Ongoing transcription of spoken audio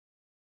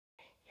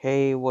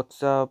Hey,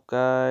 what's up,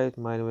 guys?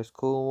 My name is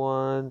Cool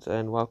Ones,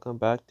 and welcome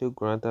back to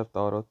Grand Theft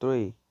Auto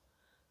 3.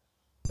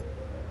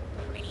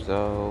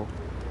 So,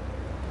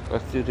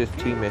 let's do this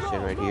team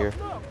mission right here.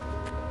 I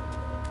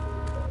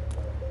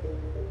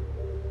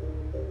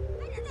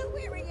don't know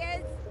where he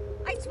is.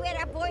 I swear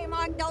that boy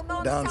Amon don't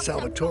know Don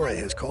himself Salvatore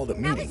sometimes. has called a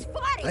Now meeting. he's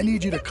funny. I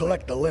need you to Different.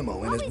 collect the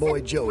limo and his Always boy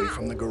in Joey town.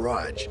 from the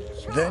garage.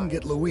 Sure. Then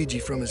get Luigi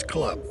from his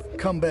club.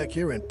 Come back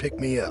here and pick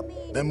me up.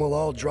 Then we'll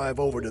all drive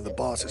over to the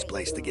boss's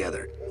place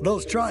together.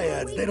 Those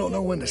triads, they don't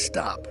know when to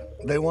stop.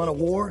 They want a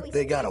war,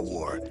 they got a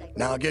war.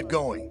 Now get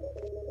going.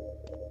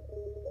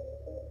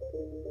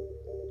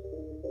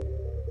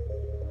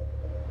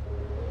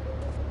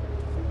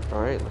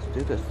 Alright, let's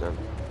do this then.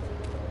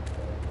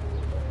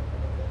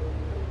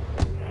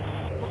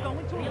 We're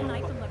going to real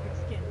nice and leopard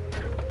skin.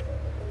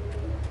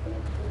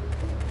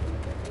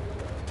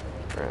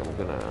 Alright, I'm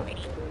gonna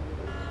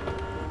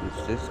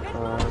use this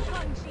car.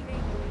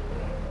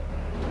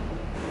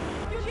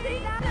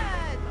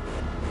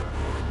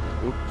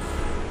 Oops.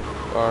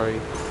 Sorry.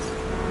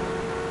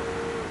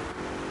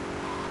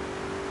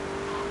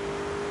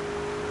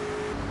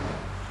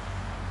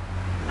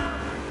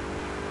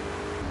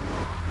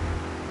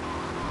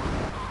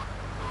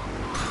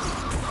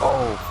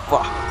 Oh,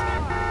 fuck.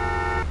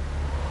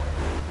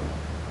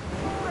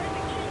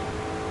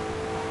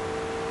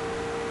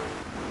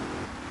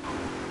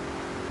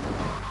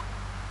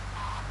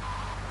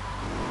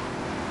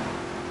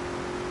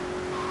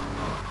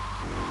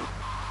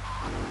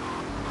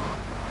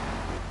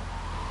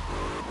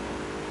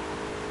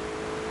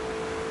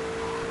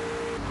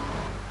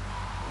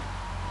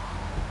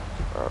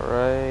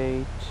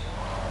 Alright.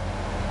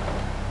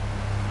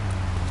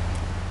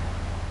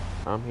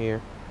 I'm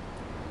here.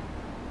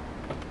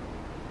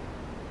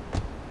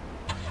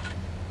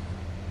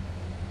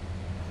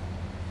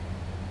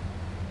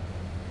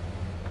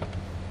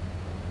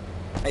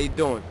 How you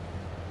doing?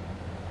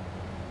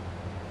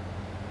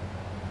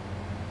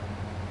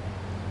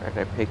 Alright,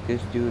 I picked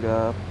this dude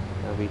up.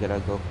 Now we gotta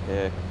go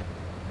pick,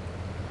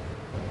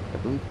 I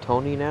believe,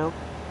 Tony now?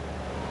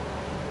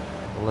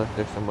 Unless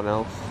there's someone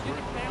else.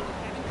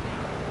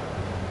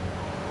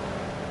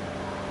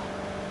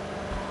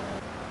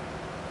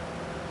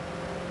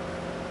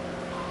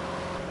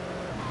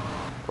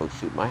 Oh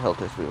shoot, my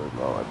health is really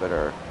low. I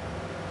better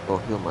go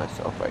heal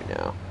myself right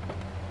now.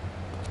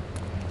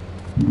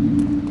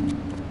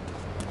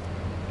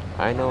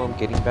 I know I'm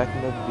getting back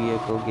in the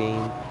vehicle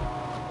game.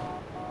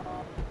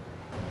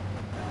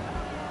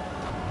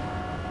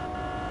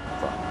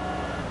 Fuck.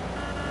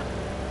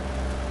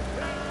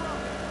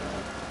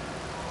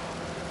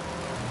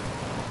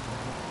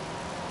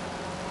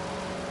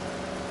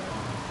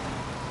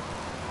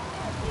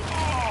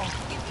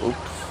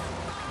 Oops.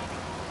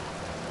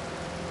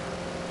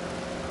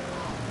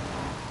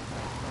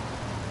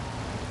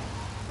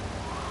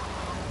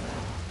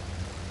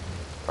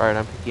 Alright,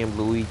 I'm picking up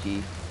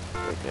Luigi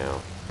right now.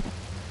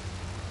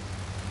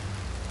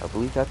 I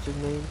believe that's his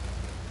name.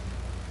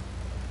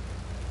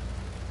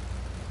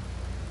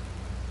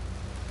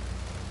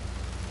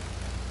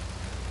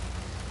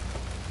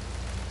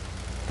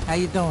 How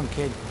you doing,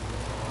 kid?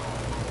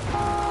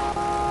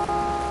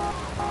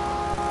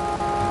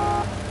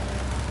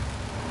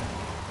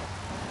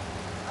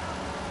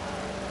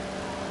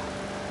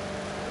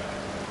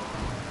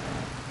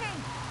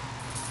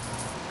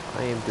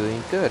 I am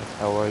doing good.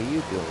 How are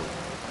you doing?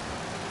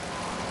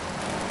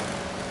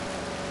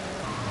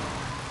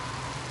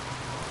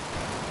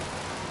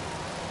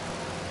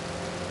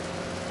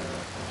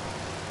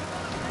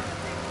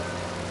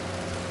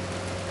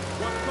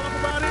 Want to talk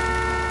about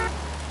it?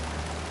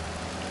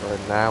 But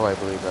now I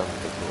believe I'm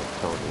picking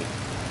up Tony.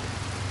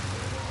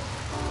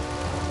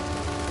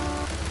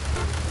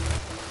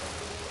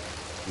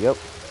 Yep.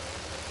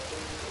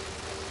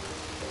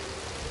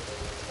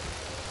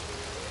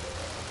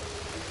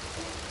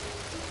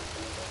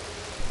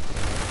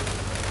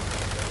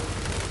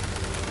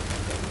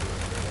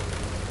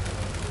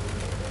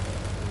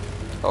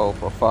 Oh,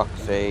 for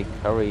fuck's sake,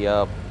 hurry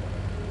up.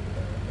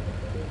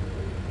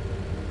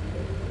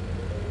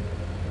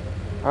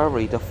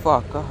 Hurry the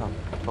fuck up,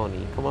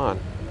 Tony. Come on,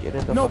 get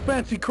in the No fuck.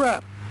 fancy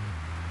crap.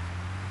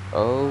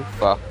 Oh,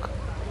 fuck.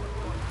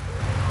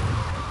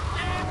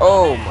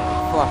 Oh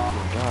my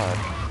fucking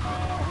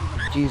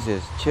god.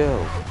 Jesus,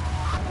 chill.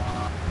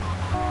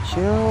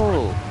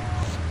 Chill.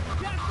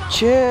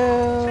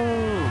 Chill.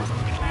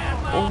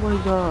 Oh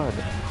my god.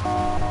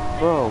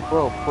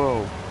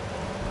 Bro.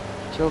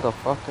 Chill the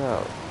fuck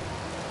out.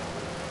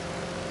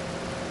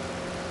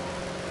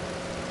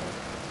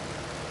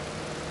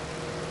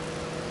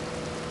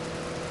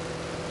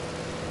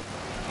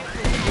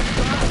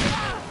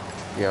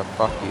 Yeah,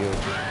 fuck you,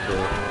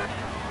 too.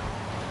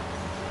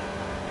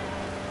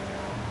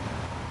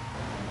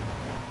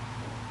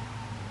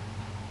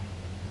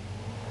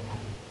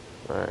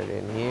 Right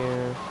in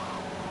here.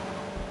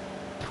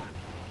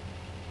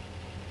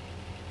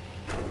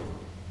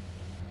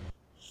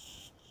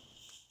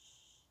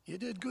 You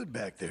did good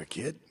back there,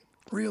 kid.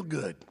 Real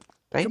good.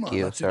 Thank Come on,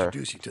 you, let's sir.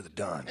 introduce you to the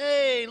Don.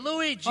 Hey,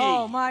 Luigi!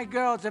 Oh, my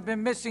girls have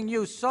been missing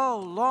you so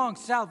long,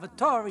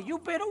 Salvatore.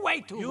 You've been away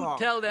too You long.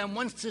 tell them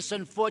once this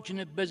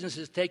unfortunate business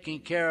is taken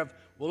care of,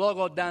 we'll all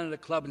go down to the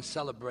club and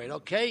celebrate,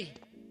 okay?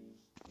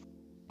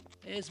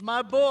 It's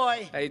my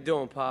boy. How you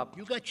doing, Pop?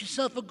 You got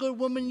yourself a good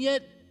woman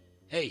yet?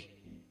 Hey,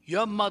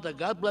 your mother,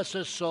 God bless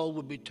her soul,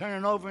 would be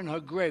turning over in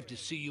her grave to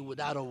see you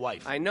without a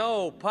wife. I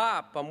know,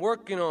 Pop. I'm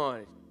working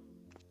on it.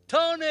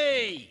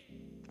 Tony!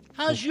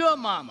 How's your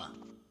mama?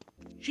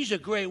 She's a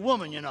great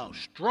woman, you know.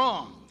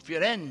 Strong.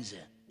 Firenze.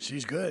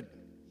 She's good.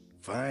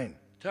 Fine.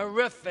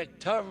 Terrific,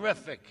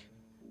 terrific.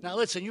 Now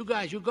listen, you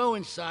guys, you go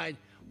inside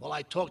while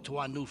I talk to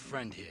our new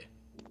friend here.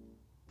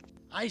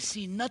 I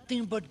see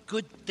nothing but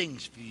good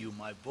things for you,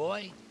 my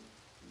boy.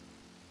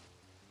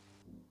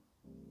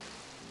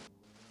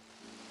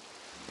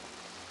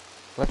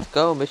 Let's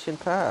go, mission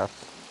pass.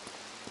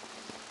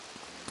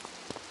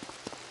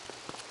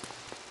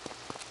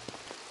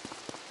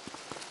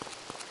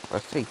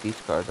 Let's take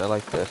these cars. I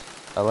like this.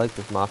 I like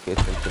this Mafia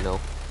Centino.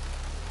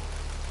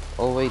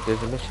 Oh wait,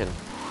 there's a mission.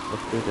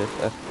 Let's do this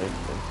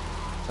escalation.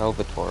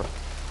 Salvatore.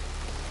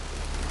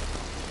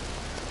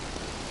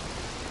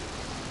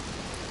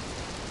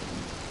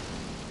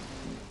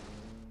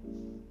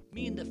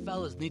 Me and the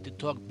fellas need to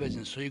talk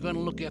business, so you're gonna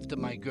look after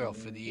my girl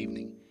for the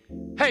evening.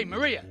 Hey,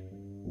 Maria!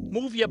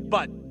 Move your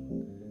butt.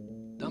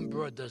 Dumb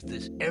broad does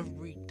this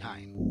every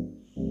time.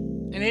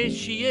 And here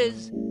she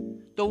is,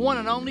 the one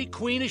and only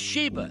Queen of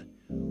Sheba.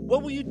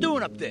 What were you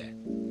doing up there?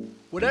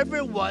 Whatever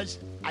it was,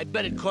 I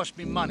bet it cost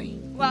me money.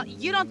 Well,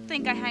 you don't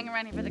think I hang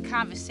around here for the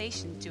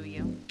conversation, do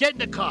you? Get in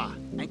the car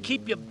and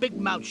keep your big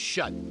mouth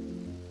shut.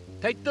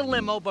 Take the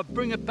limo, but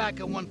bring it back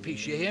in one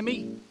piece, you hear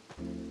me?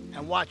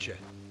 And watch her.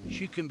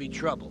 She can be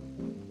trouble.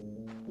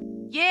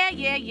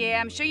 Yeah.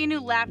 I'm sure your new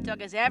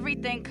lapdog has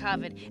everything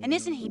covered. And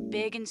isn't he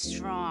big and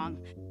strong?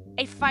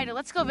 Hey, Fido,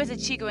 let's go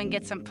visit Chico and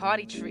get some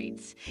party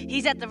treats.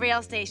 He's at the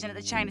rail station at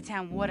the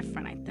Chinatown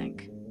waterfront, I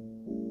think.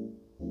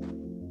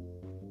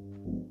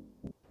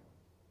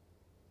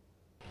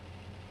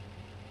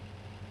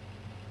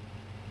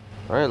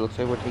 Alright, looks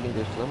like we're taking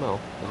this limo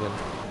again.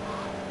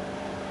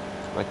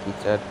 As Mikey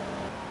said.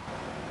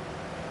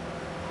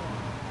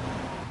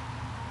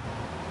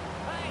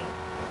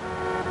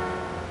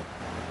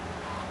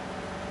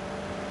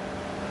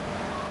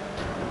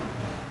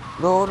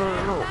 No.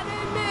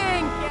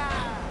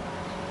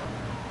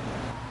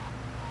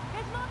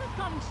 His mother's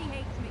coming, she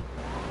hates me.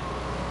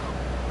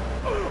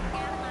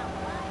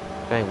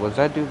 Dang, was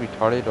that dude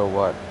retarded or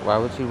what? Why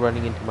was he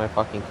running into my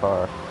fucking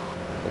car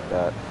like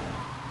that?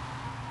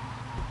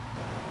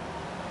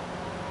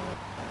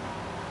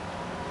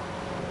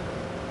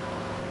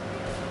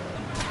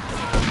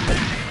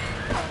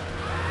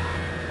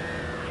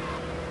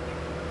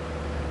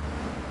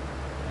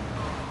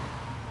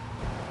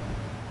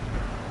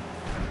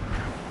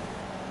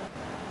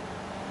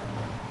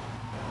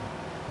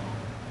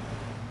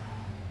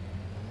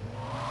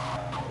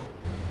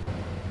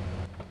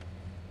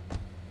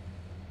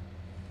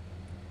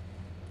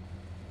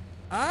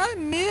 Ah,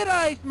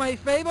 Mira, it's my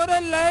favorite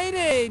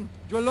lady.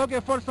 You're looking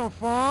for some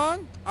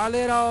fun? A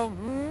little,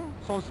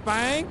 some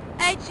spank?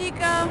 Hey, Chico.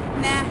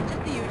 Nah,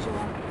 just the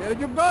usual. There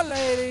you go,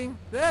 lady.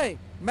 Hey,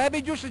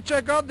 maybe you should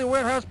check out the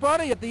warehouse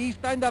party at the east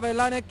end of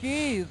Atlantic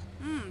Keys.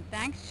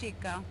 Thanks,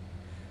 Chico.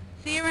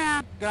 See you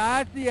around.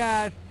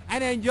 Gracias.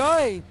 And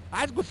enjoy.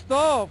 That's good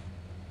stuff.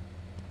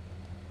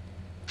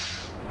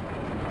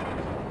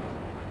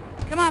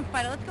 Come on,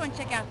 Fido, let's go and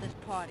check out this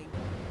party.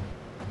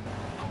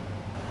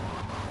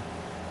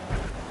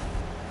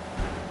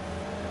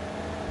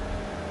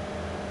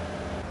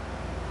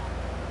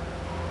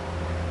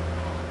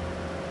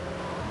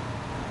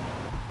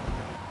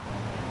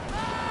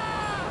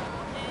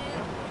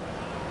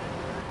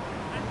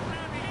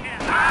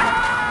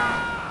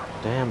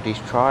 Damn, these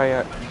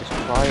triads,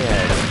 I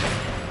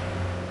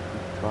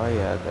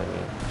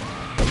mean.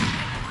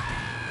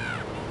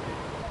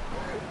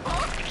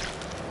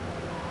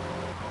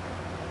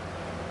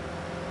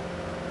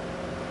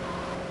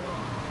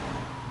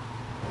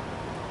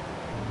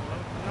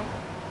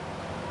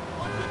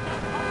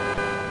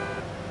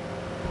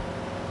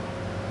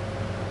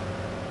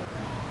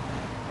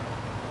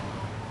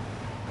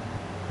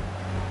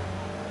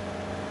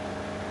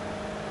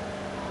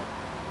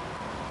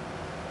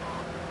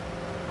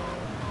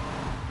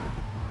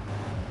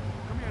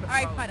 All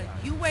right, Fido,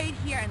 you wait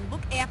here and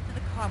look after the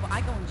car while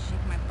I go and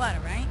shake my butt,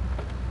 all right?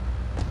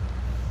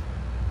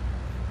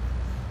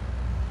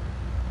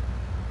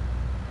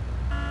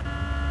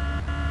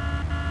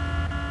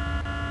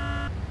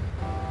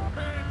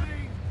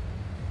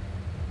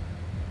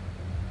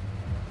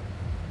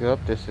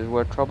 Yup, this is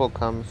where trouble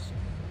comes.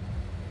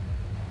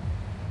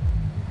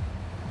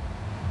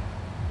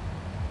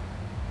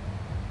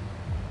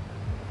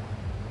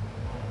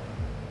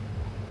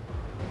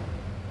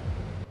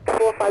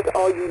 To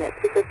all units.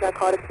 This is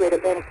narcotics rate of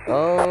Atlantic.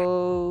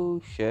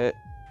 Oh shit.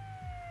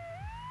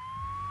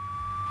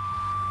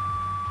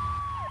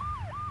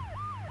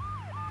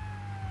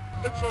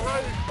 It's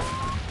alright.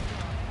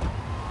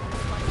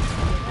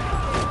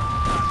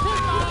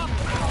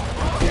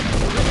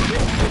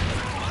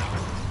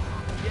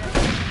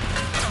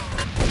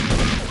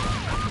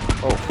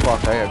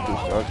 fuck, I have 2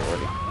 stars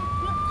already.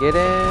 Get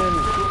in!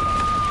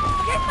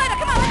 Okay, Spider,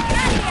 come on, let's get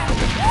out of here!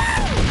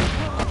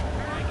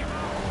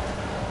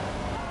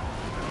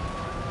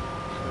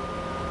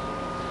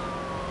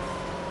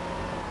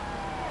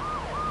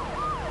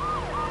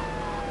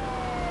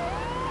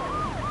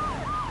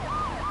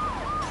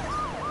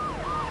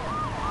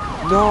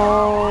 No!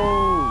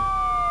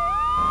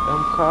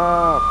 Them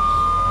cops!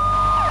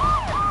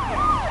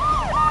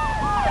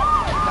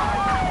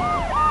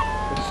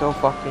 It's so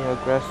fucking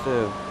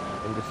aggressive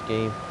in this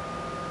game.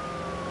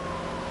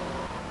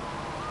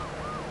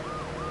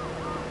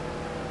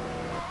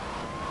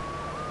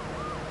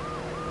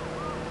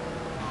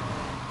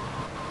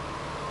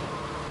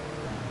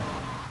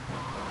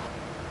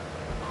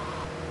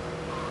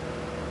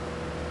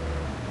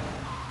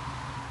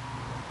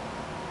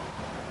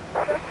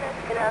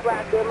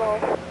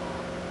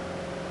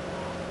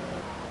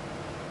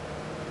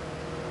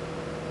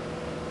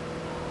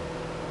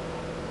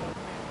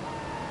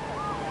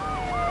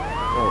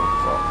 Oh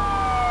fuck.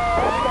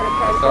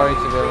 Sorry,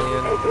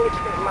 civilian.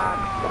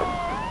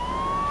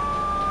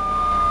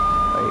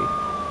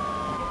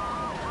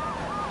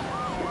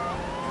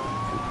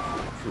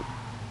 Shoot.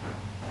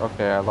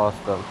 Okay, I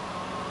lost them.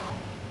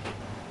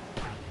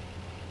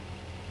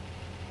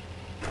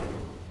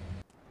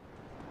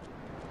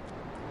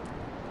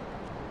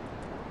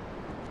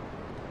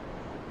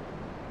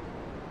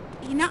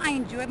 You know, I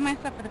enjoyed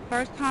myself for the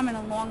first time in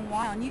a long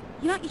while, and you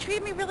know, you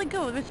treated me really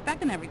good with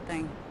respect and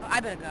everything. Well, I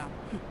better go.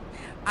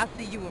 I'll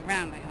see you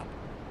around, I hope.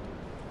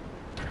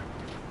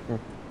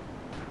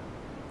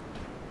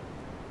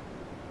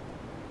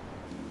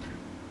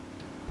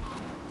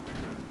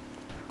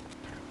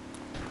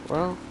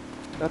 Well,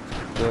 that's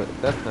good.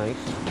 That's nice.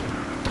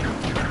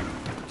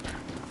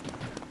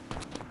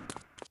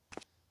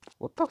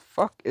 What the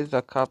fuck is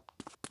a cop?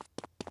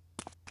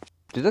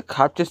 Did the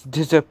cop just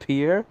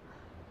disappear?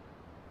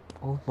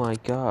 Oh my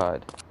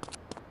god.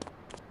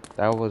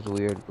 That was a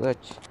weird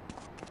glitch.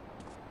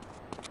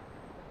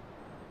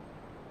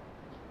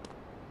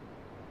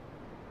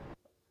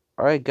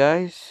 Alright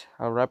guys,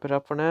 I'll wrap it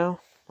up for now.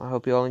 I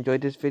hope you all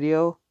enjoyed this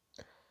video.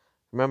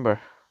 Remember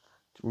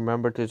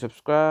to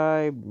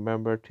subscribe,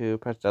 remember to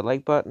press that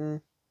like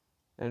button,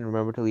 and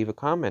remember to leave a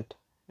comment.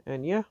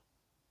 And yeah,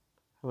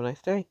 have a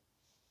nice day.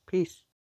 Peace.